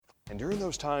And during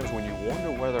those times when you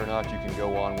wonder whether or not you can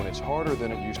go on, when it's harder than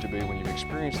it used to be, when you've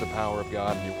experienced the power of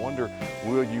God, and you wonder,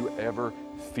 will you ever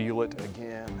feel it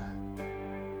again?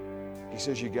 He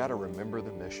says you got to remember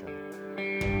the mission.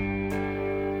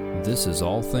 This is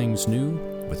All Things New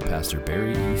with Pastor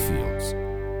Barry E. Fields.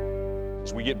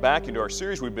 As we get back into our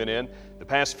series we've been in the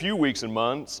past few weeks and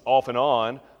months, off and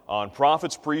on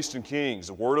prophets, priests, and kings,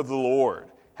 the word of the Lord,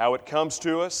 how it comes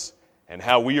to us, and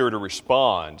how we are to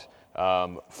respond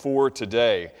for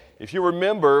today. If you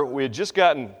remember, we had just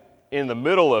gotten in the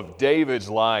middle of David's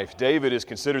life. David is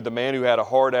considered the man who had a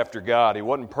heart after God. He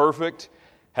wasn't perfect,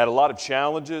 had a lot of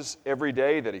challenges every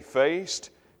day that he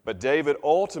faced, but David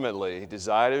ultimately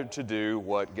decided to do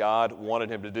what God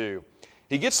wanted him to do.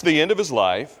 He gets to the end of his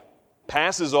life,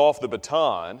 passes off the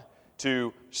baton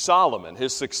to Solomon,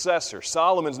 his successor.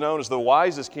 Solomon's known as the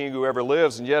wisest king who ever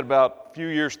lives, and yet about a few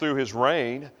years through his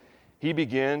reign, he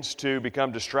begins to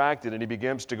become distracted and he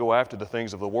begins to go after the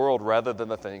things of the world rather than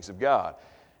the things of God.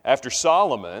 After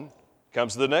Solomon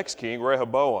comes the next king,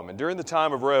 Rehoboam. And during the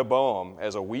time of Rehoboam,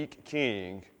 as a weak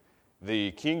king,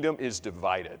 the kingdom is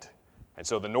divided. And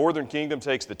so the northern kingdom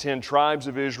takes the 10 tribes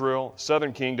of Israel, the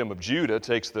southern kingdom of Judah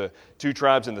takes the 2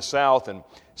 tribes in the south, and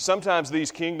sometimes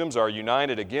these kingdoms are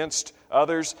united against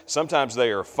others. Sometimes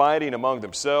they are fighting among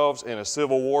themselves in a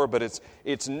civil war, but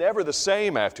it's never the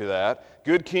same after that.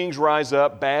 Good kings rise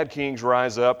up, bad kings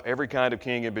rise up, every kind of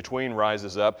king in between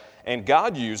rises up, and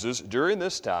God uses, during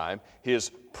this time,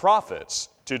 His prophets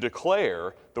to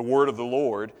declare the word of the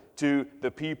Lord to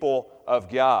the people of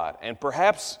God. And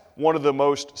perhaps one of the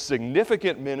most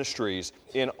significant ministries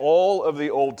in all of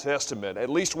the Old Testament, at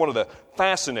least one of the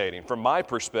fascinating, from my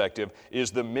perspective,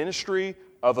 is the ministry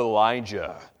of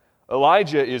Elijah.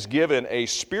 Elijah is given a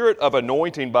spirit of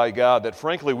anointing by God that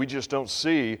frankly we just don't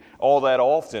see all that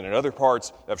often in other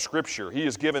parts of Scripture. He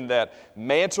is given that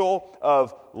mantle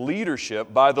of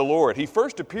leadership by the Lord. He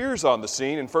first appears on the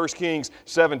scene in 1 Kings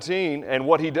 17, and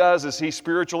what he does is he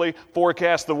spiritually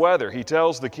forecasts the weather. He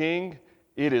tells the king,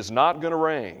 it is not going to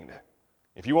rain.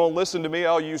 If you won't listen to me,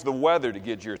 I'll use the weather to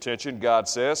get your attention, God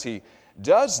says. He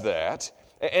does that,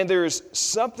 and there's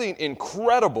something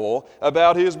incredible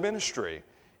about his ministry.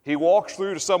 He walks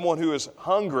through to someone who is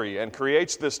hungry and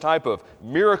creates this type of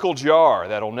miracle jar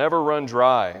that'll never run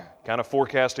dry, kind of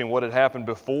forecasting what had happened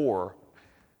before,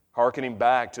 hearkening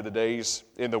back to the days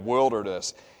in the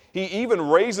wilderness. He even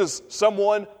raises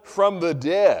someone from the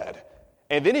dead.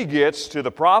 And then he gets to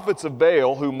the prophets of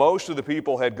Baal, who most of the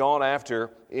people had gone after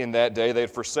in that day. They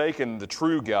had forsaken the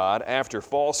true God after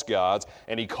false gods,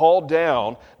 and he called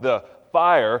down the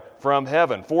fire from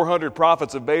heaven. 400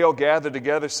 prophets of Baal gathered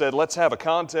together, said, let's have a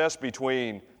contest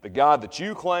between the God that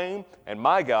you claim and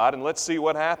my God, and let's see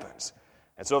what happens.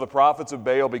 And so the prophets of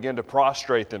Baal begin to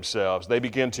prostrate themselves. They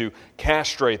begin to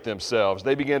castrate themselves.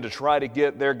 They begin to try to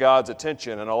get their God's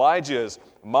attention. And Elijah is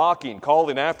mocking,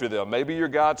 calling after them. Maybe your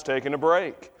God's taking a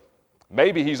break.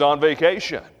 Maybe he's on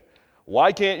vacation.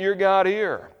 Why can't your God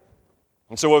hear?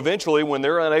 And so eventually, when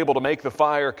they're unable to make the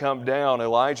fire come down,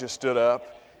 Elijah stood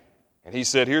up and he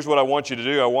said, here's what I want you to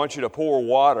do. I want you to pour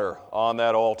water on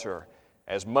that altar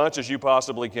as much as you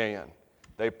possibly can.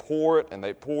 They pour it and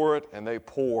they pour it and they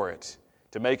pour it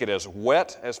to make it as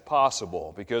wet as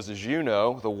possible, because as you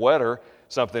know, the wetter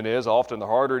something is, often the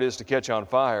harder it is to catch on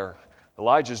fire.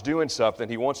 Elijah's doing something.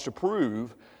 He wants to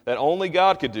prove that only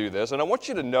God could do this. And I want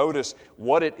you to notice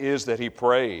what it is that he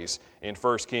prays in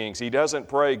 1 Kings. He doesn't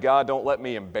pray, God, don't let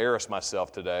me embarrass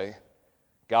myself today.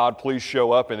 God, please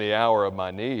show up in the hour of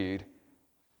my need.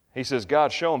 He says,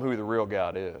 God, show him who the real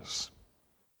God is.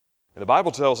 And the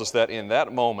Bible tells us that in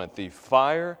that moment, the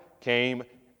fire came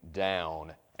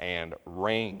down and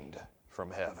rained from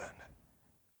heaven.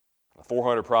 The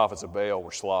 400 prophets of Baal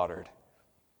were slaughtered.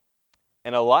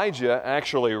 And Elijah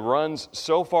actually runs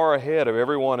so far ahead of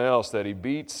everyone else that he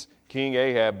beats King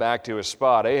Ahab back to his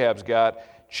spot. Ahab's got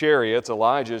chariots.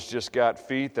 Elijah's just got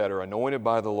feet that are anointed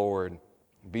by the Lord.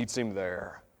 Beats him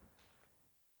there.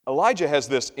 Elijah has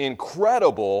this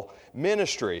incredible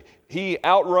ministry. He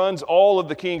outruns all of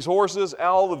the king's horses,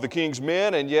 all of the king's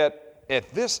men, and yet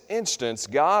at this instance,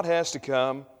 God has to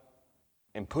come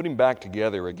and put him back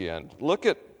together again. Look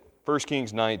at 1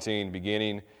 Kings 19,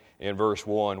 beginning in verse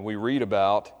 1. We read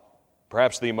about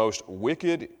perhaps the most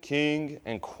wicked king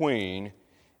and queen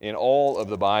in all of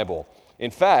the Bible.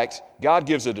 In fact, God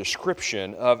gives a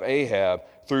description of Ahab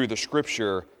through the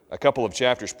Scripture a couple of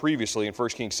chapters previously in 1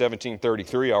 Kings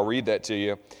 17:33. I'll read that to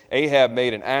you. Ahab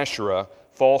made an Asherah,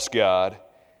 false god,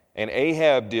 and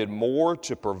Ahab did more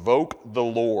to provoke the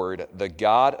Lord, the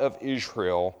God of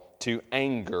Israel, to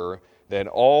anger than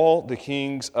all the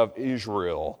kings of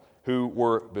Israel who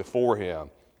were before him.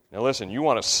 Now listen, you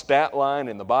want a stat line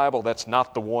in the Bible, that's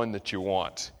not the one that you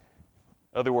want.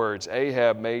 In other words,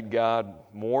 Ahab made God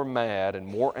more mad and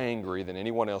more angry than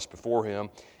anyone else before him,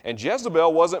 and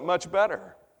Jezebel wasn't much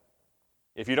better.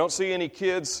 If you don't see any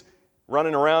kids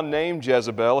running around named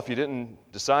Jezebel, if you didn't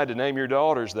decide to name your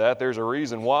daughters that, there's a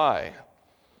reason why.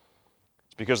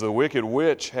 It's because the wicked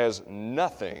witch has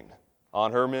nothing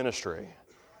on her ministry.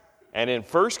 And in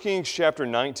 1 Kings chapter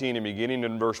 19 and beginning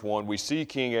in verse 1, we see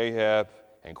King Ahab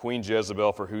and Queen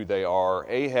Jezebel for who they are.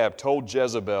 Ahab told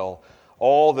Jezebel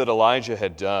all that Elijah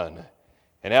had done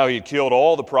and how he had killed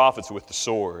all the prophets with the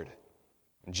sword.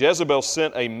 And Jezebel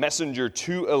sent a messenger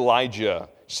to Elijah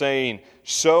saying,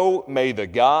 "So may the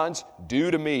gods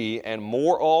do to me and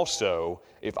more also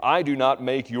if I do not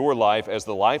make your life as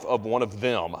the life of one of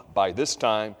them by this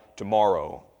time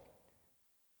tomorrow."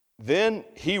 Then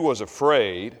he was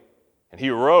afraid, and he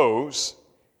arose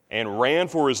and ran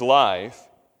for his life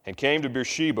and came to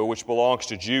Beersheba, which belongs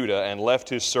to Judah, and left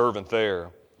his servant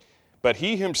there. But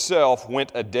he himself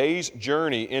went a day's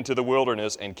journey into the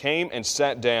wilderness and came and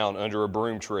sat down under a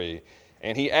broom tree.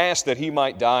 And he asked that he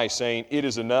might die, saying, "It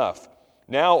is enough.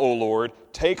 Now, O Lord,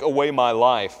 take away my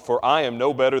life, for I am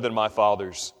no better than my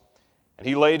fathers." And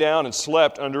he lay down and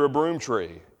slept under a broom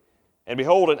tree. And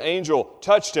behold, an angel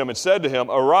touched him and said to him,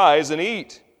 "Arise and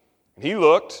eat." And he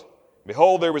looked.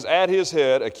 Behold, there was at his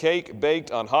head a cake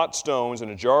baked on hot stones and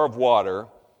a jar of water.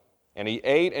 And he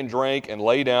ate and drank and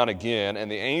lay down again.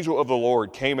 And the angel of the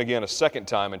Lord came again a second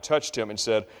time and touched him and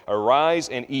said, "Arise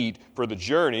and eat, for the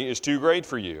journey is too great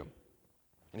for you."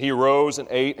 And he arose and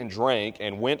ate and drank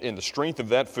and went in the strength of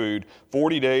that food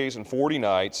 40 days and 40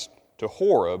 nights to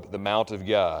Horeb, the mount of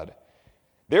God.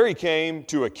 There he came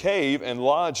to a cave and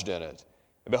lodged in it.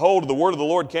 And behold, the word of the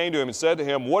Lord came to him and said to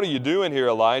him, "What are you doing here,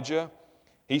 Elijah?"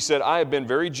 He said, "I have been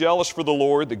very jealous for the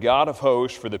Lord, the God of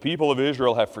hosts, for the people of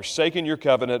Israel have forsaken your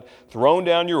covenant, thrown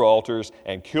down your altars,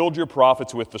 and killed your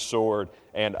prophets with the sword.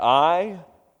 And I,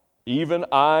 even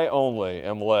I only,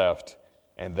 am left,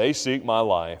 and they seek my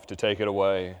life to take it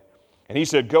away." And he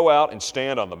said, "Go out and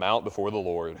stand on the mount before the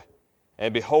Lord."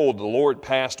 And behold, the Lord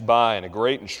passed by, and a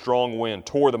great and strong wind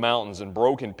tore the mountains and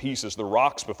broke in pieces the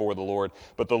rocks before the Lord.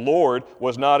 But the Lord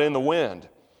was not in the wind.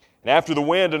 And after the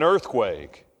wind, an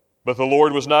earthquake. But the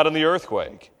Lord was not in the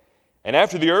earthquake. And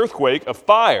after the earthquake, a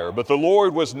fire. But the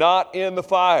Lord was not in the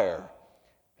fire.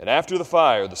 And after the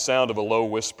fire, the sound of a low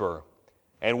whisper.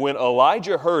 And when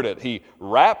Elijah heard it, he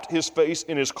wrapped his face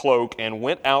in his cloak and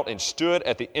went out and stood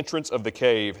at the entrance of the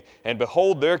cave. And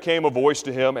behold, there came a voice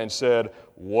to him and said,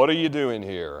 "What are you doing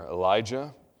here,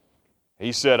 Elijah?"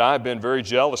 He said, "I have been very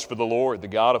jealous for the Lord, the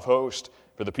God of hosts.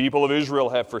 For the people of Israel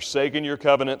have forsaken your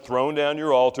covenant, thrown down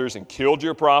your altars, and killed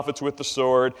your prophets with the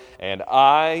sword. And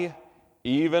I,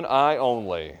 even I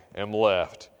only, am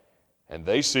left, and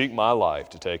they seek my life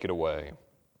to take it away."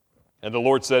 And the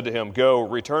Lord said to him, "Go,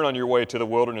 return on your way to the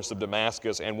wilderness of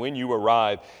Damascus, and when you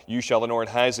arrive, you shall anoint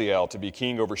Hazael to be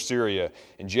king over Syria,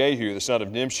 and Jehu, the son of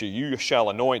Nimshi, you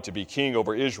shall anoint to be king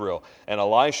over Israel, and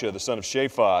Elisha, the son of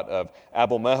Shaphat of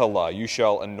Abel-Meholah, you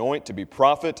shall anoint to be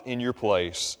prophet in your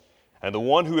place. And the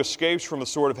one who escapes from the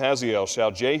sword of Hazael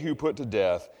shall Jehu put to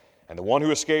death, and the one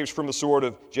who escapes from the sword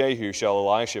of Jehu shall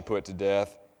Elisha put to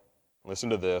death."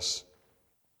 Listen to this.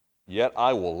 "Yet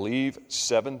I will leave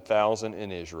 7,000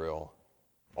 in Israel,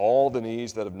 all the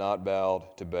knees that have not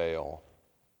bowed to Baal,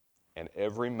 and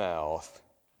every mouth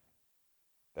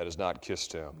that has not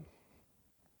kissed him."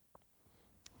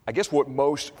 I guess what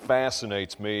most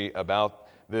fascinates me about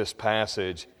this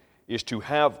passage is to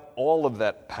have all of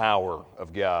that power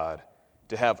of God,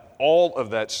 to have all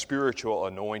of that spiritual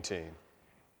anointing,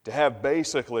 to have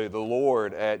basically the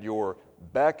Lord at your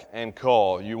beck and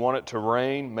call. You want it to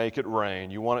rain, make it rain.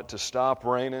 You want it to stop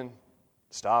raining,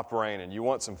 stop raining. You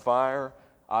want some fire?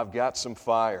 I've got some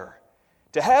fire.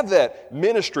 To have that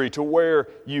ministry to where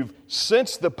you've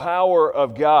sensed the power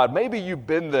of God. Maybe you've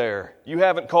been there. You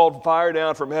haven't called fire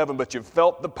down from heaven, but you've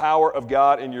felt the power of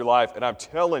God in your life. And I'm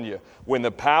telling you, when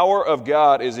the power of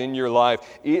God is in your life,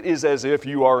 it is as if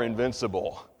you are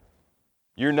invincible.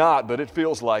 You're not, but it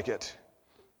feels like it.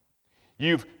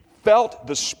 You've felt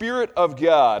the Spirit of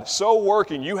God so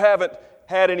working. You haven't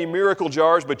had any miracle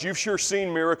jars, but you've sure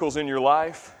seen miracles in your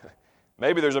life.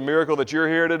 Maybe there's a miracle that you're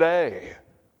here today.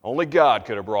 Only God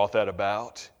could have brought that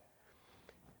about.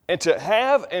 And to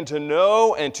have and to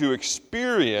know and to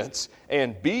experience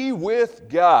and be with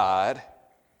God,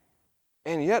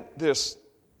 and yet this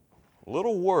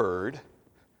little word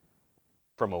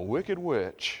from a wicked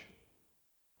witch,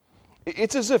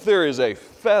 it's as if there is a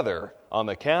feather on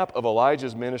the cap of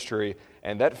Elijah's ministry,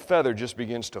 and that feather just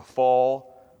begins to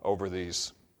fall over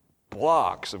these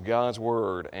blocks of God's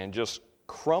Word and just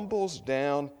crumbles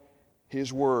down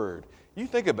His Word. You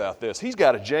think about this. He's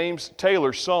got a James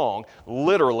Taylor song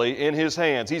literally in his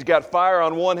hands. He's got fire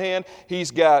on one hand,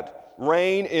 he's got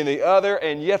rain in the other,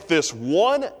 and yet this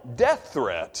one death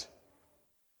threat.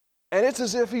 And it's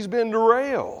as if he's been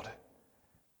derailed.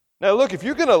 Now look, if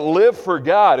you're going to live for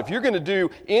God, if you're going to do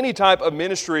any type of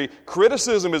ministry,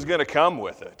 criticism is going to come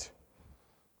with it.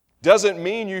 Doesn't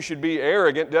mean you should be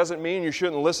arrogant, doesn't mean you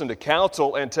shouldn't listen to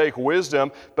counsel and take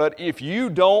wisdom, but if you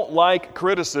don't like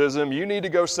criticism, you need to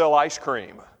go sell ice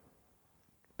cream.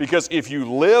 Because if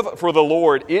you live for the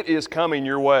Lord, it is coming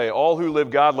your way. All who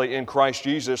live godly in Christ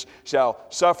Jesus shall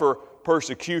suffer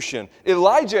persecution.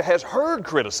 Elijah has heard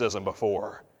criticism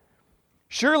before.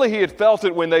 Surely he had felt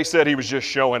it when they said he was just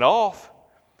showing off.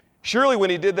 Surely when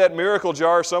he did that miracle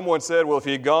jar, someone said, well, if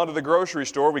he had gone to the grocery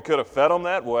store, we could have fed him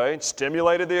that way and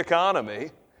stimulated the economy.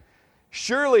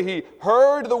 Surely he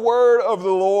heard the word of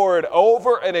the Lord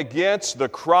over and against the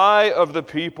cry of the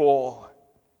people.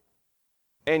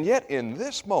 And yet in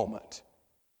this moment,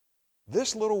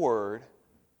 this little word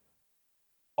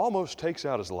almost takes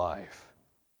out his life.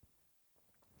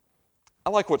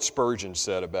 I like what Spurgeon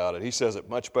said about it. He says it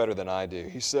much better than I do.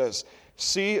 He says,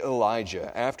 see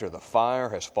Elijah after the fire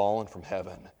has fallen from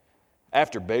heaven,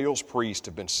 after Baal's priests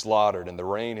have been slaughtered and the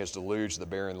rain has deluged the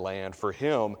barren land. For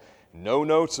him, no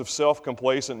notes of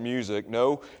self-complacent music,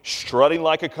 no strutting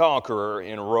like a conqueror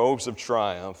in robes of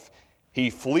triumph.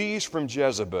 He flees from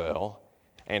Jezebel,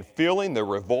 and feeling the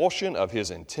revulsion of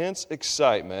his intense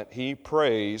excitement, he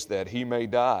prays that he may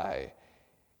die.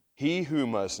 He who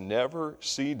must never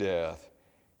see death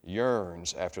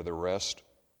yearns after the rest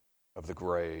of the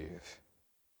grave.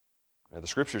 Now, the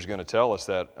Scripture is going to tell us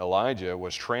that Elijah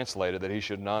was translated that he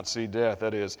should not see death.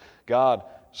 That is, God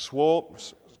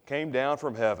came down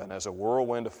from heaven as a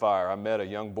whirlwind of fire. I met a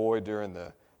young boy during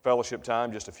the fellowship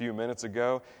time just a few minutes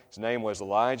ago. His name was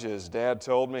Elijah. His dad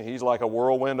told me he's like a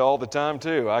whirlwind all the time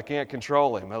too. I can't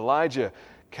control him. Elijah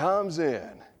comes in.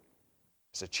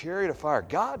 It's a chariot of fire.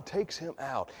 God takes him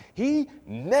out. He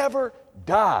never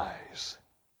dies.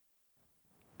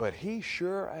 But he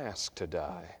sure asked to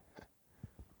die.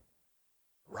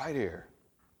 Right here.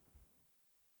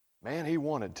 Man, he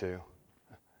wanted to.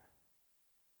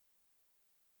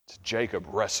 It's Jacob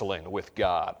wrestling with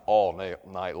God all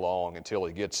night long until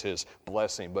he gets his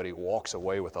blessing, but he walks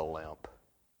away with a limp.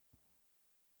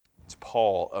 It's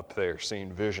Paul up there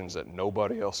seeing visions that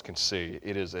nobody else can see.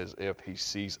 It is as if he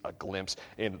sees a glimpse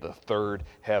into the third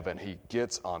heaven. He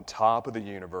gets on top of the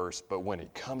universe, but when he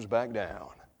comes back down,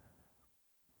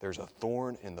 there's a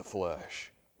thorn in the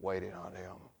flesh waiting on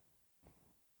him.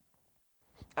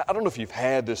 I don't know if you've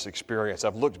had this experience.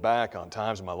 I've looked back on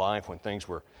times in my life when things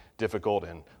were difficult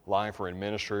in life or in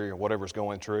ministry or whatever's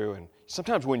going through. And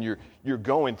sometimes when you're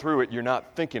going through it, you're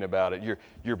not thinking about it.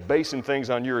 You're basing things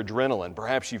on your adrenaline.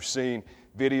 Perhaps you've seen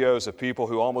videos of people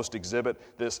who almost exhibit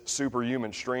this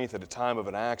superhuman strength at a time of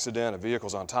an accident. A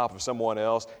vehicle's on top of someone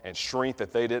else, and strength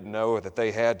that they didn't know that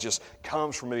they had just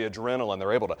comes from the adrenaline.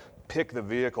 They're able to pick the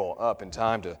vehicle up in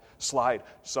time to slide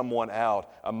someone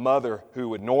out. A mother who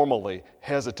would normally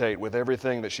hesitate with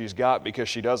everything that she's got because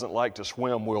she doesn't like to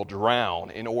swim will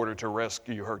drown in order to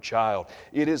rescue her child.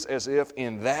 It is as if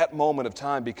in that moment of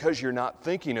time, because you're not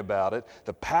thinking about it,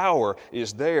 the power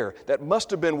is there. That must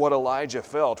have been what Elijah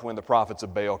felt when the prophets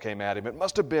of Baal came at him. It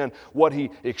must have been what he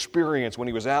experienced when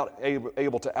he was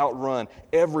able to outrun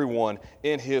everyone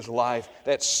in his life.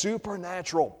 That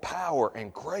supernatural power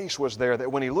and grace was there,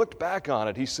 that when he looked back on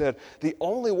it, he said, the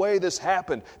only way this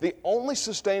happened, the only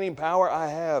sustaining power I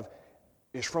have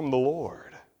is from the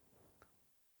Lord.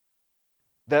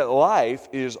 That life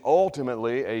is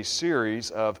ultimately a series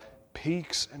of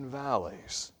peaks and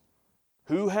valleys.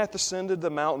 Who hath ascended the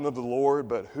mountain of the Lord,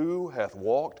 but who hath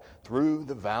walked through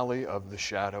the valley of the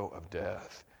shadow of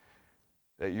death?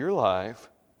 That your life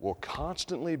will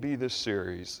constantly be this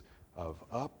series of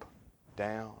up,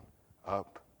 down,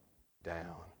 up,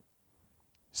 down.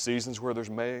 Seasons where there's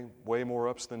way more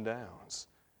ups than downs.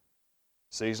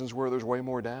 Seasons where there's way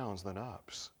more downs than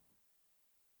ups.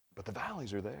 But the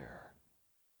valleys are there.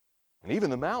 And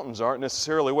even the mountains aren't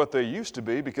necessarily what they used to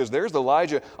be, because there's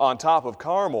Elijah on top of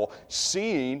Carmel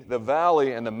seeing the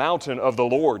valley and the mountain of the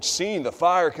Lord, seeing the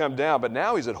fire come down, but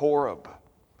now he's at Horeb.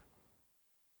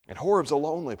 And Horeb's a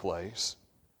lonely place,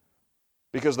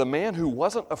 because the man who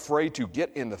wasn't afraid to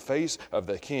get in the face of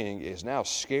the king is now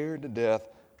scared to death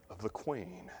of the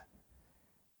queen.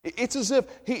 It's as if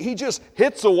he just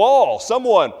hits a wall.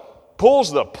 Someone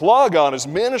pulls the plug on his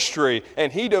ministry,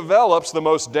 and he develops the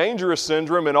most dangerous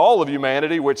syndrome in all of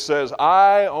humanity, which says,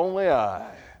 I, only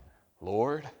I.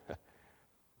 Lord,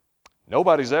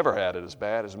 nobody's ever had it as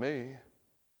bad as me.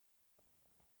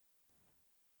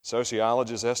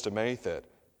 Sociologists estimate that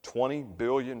 20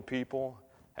 billion people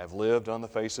have lived on the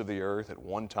face of the earth at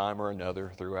one time or another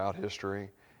throughout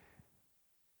history,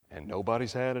 and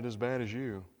nobody's had it as bad as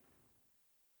you.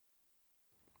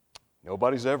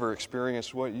 Nobody's ever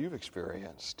experienced what you've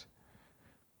experienced.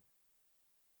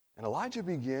 And Elijah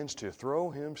begins to throw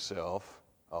himself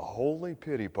a holy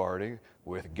pity party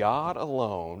with God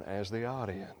alone as the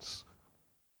audience.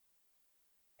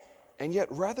 And yet,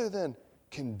 rather than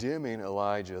condemning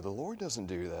Elijah, the Lord doesn't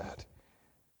do that.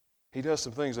 He does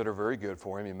some things that are very good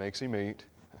for him. He makes him eat.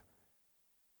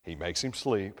 He makes him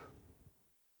sleep.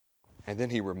 And then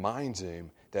he reminds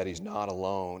him that he's not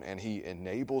alone, and he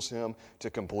enables him to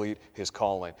complete his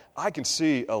calling. I can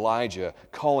see Elijah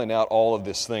calling out all of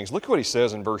these things. Look what he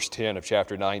says in verse 10 of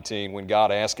chapter 19 when God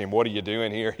asked him, "What are you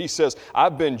doing here?" He says,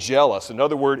 "I've been jealous."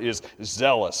 Another word is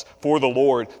zealous for the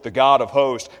Lord, the God of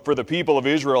hosts. "For the people of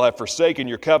Israel have forsaken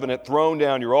your covenant, thrown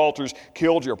down your altars,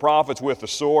 killed your prophets with the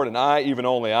sword, and I, even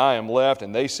only I, am left,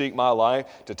 and they seek my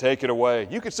life to take it away."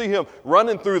 You can see him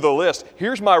running through the list.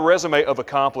 Here's my resume of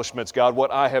accomplishments, God,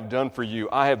 what I have done for you.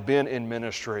 I have been in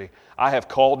ministry. I have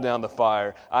called down the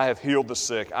fire. I have healed the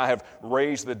sick. I have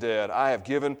raised the dead. I have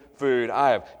given food. I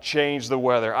have changed the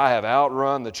weather. I have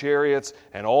outrun the chariots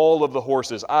and all of the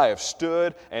horses. I have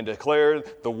stood and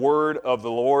declared the word of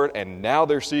the Lord, and now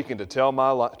they're seeking to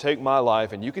take my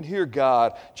life. And you can hear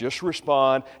God just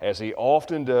respond, as he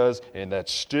often does, in that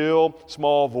still,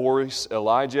 small voice,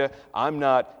 "Elijah, I'm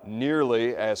not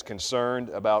nearly as concerned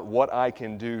about what I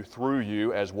can do through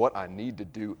you as what I need to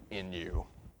do in you.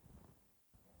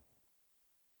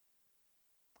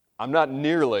 I'm not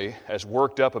nearly as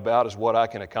worked up about as what I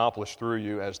can accomplish through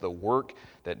you as the work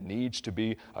that needs to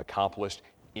be accomplished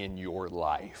in your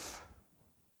life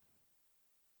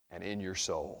and in your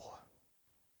soul."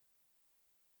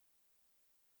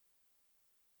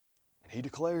 And he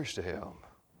declares to him,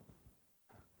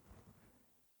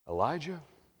 "Elijah,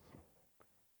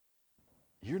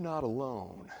 you're not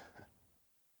alone,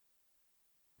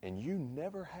 and you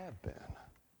never have been."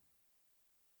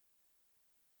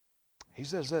 He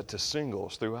says that to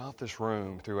singles throughout this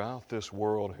room, throughout this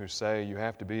world, who say you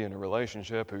have to be in a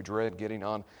relationship, who dread getting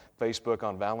on Facebook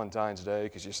on Valentine's Day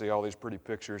because you see all these pretty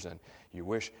pictures and you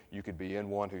wish you could be in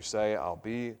one, who say, "I'll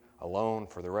be alone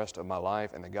for the rest of my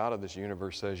life." And the God of this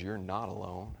universe says, you're not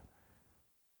alone.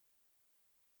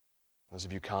 Those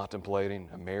of you contemplating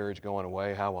a marriage going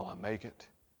away, how will I make it?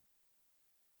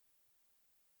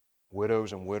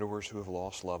 Widows and widowers who have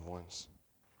lost loved ones.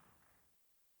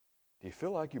 Do you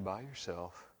feel like you're by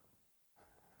yourself?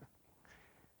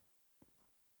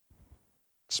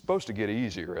 It's supposed to get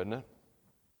easier, isn't it?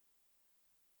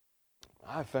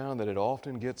 I've found that it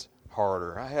often gets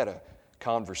harder. I had a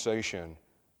conversation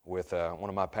with one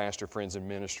of my pastor friends in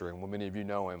ministry, and many of you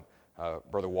know him,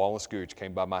 Brother Wallace Gooch,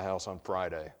 came by my house on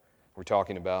Friday. We're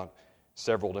talking about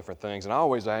several different things, and I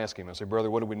always ask him, I say, "Brother,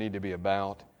 what do we need to be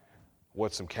about?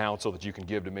 What's some counsel that you can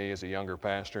give to me as a younger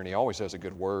pastor?" And he always has a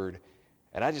good word.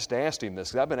 And I just asked him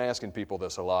this, because I've been asking people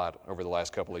this a lot over the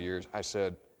last couple of years. I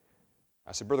said,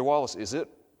 "Brother Wallace, is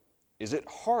it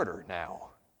harder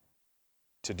now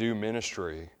to do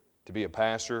ministry, to be a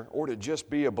pastor, or to just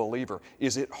be a believer?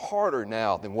 Is it harder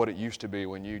now than what it used to be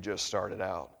when you just started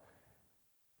out?"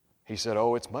 He said,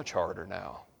 "Oh, it's much harder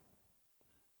now.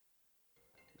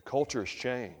 The culture has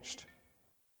changed.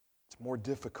 It's more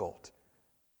difficult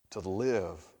to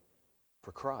live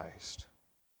for Christ."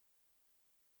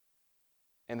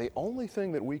 And the only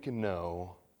thing that we can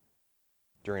know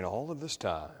during all of this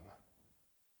time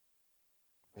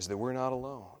is that we're not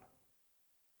alone.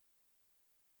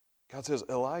 God says,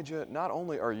 "Elijah, not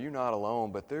only are you not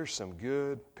alone, but there's some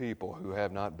good people who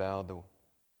have not bowed the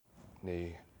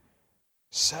knee."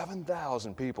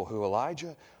 7,000 people who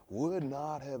Elijah would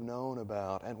not have known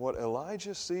about. And what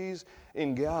Elijah sees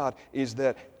in God is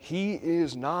that he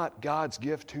is not God's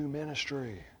gift to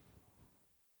ministry.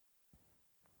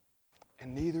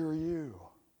 And neither are you.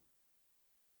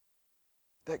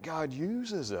 That God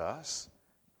uses us,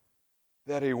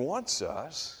 that he wants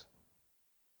us,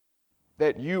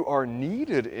 that you are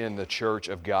needed in the church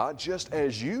of God just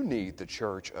as you need the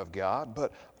church of God,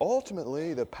 but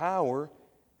ultimately the power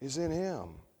is in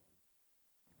him.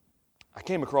 I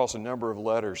came across a number of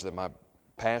letters that my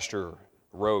pastor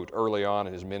wrote early on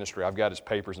in his ministry. I've got his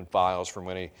papers and files from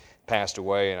when he passed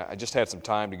away, and I just had some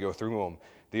time to go through them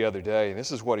the other day. And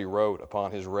this is what he wrote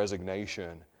upon his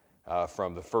resignation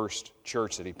from the first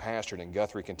church that he pastored in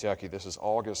Guthrie, Kentucky. This is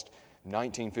August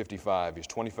 1955. He's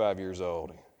 25 years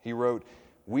old. He wrote,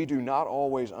 "We do not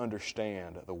always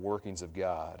understand the workings of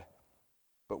God,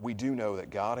 but we do know that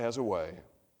God has a way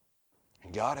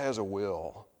and God has a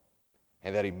will,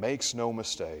 and that He makes no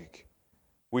mistake.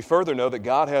 We further know that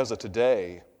God has a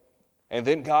today, and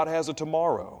then God has a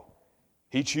tomorrow.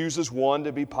 He chooses one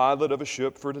to be pilot of a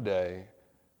ship for today,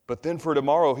 but then for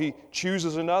tomorrow He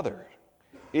chooses another.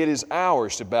 It is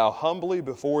ours to bow humbly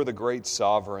before the great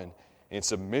sovereign in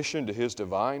submission to His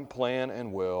divine plan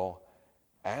and will,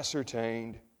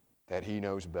 ascertained that He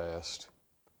knows best.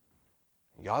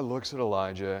 God looks at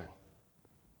Elijah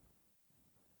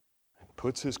and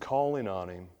puts His calling on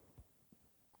him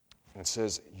and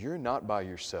says, you're not by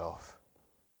yourself.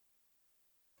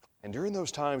 And during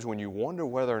those times when you wonder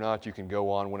whether or not you can go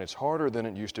on, when it's harder than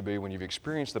it used to be, when you've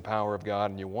experienced the power of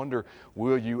God and you wonder,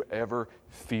 will you ever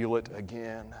feel it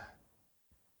again?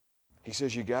 He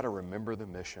says, you got to remember the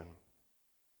mission.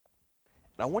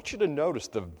 And I want you to notice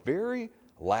the very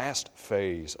last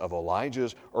phase of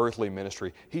Elijah's earthly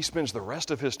ministry. He spends the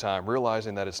rest of his time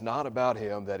realizing that it's not about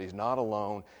him, that he's not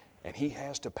alone, and he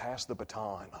has to pass the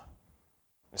baton.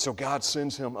 And so God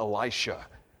sends him Elisha.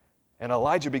 And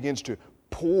Elijah begins to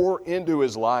pour into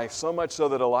his life, so much so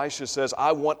that Elisha says,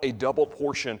 I want a double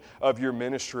portion of your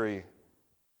ministry.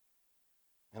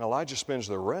 And Elijah spends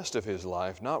the rest of his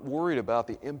life not worried about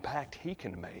the impact he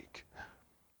can make,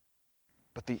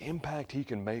 but the impact he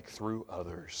can make through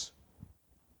others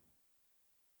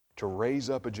to raise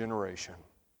up a generation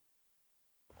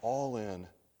all in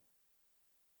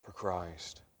for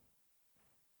Christ.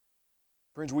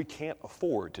 Friends, we can't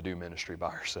afford to do ministry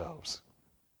by ourselves.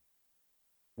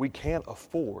 We can't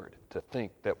afford to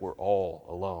think that we're all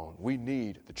alone. We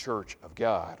need the church of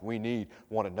God. We need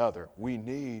one another. We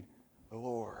need the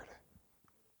Lord.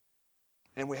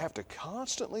 And we have to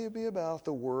constantly be about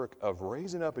the work of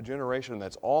raising up a generation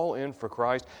that's all in for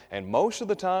Christ. And most of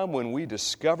the time when we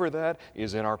discover that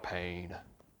is in our pain.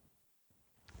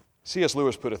 C.S.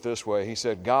 Lewis put it this way. He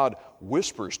said, God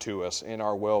whispers to us in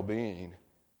our well-being,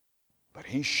 but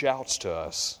He shouts to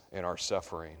us in our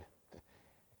suffering.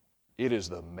 It is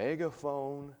the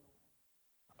megaphone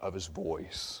of His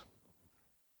voice.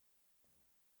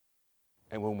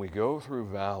 And when we go through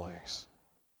valleys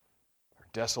or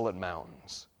desolate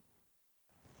mountains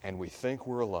and we think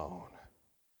we're alone,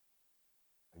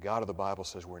 the God of the Bible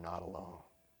says we're not alone.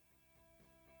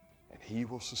 And He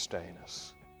will sustain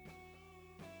us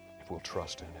if we'll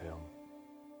trust in Him.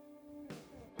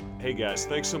 Hey guys,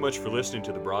 thanks so much for listening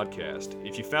to the broadcast.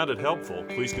 If you found it helpful,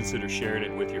 please consider sharing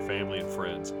it with your family and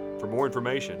friends. For more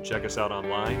information, check us out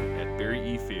online at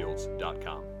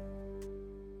barryefields.com.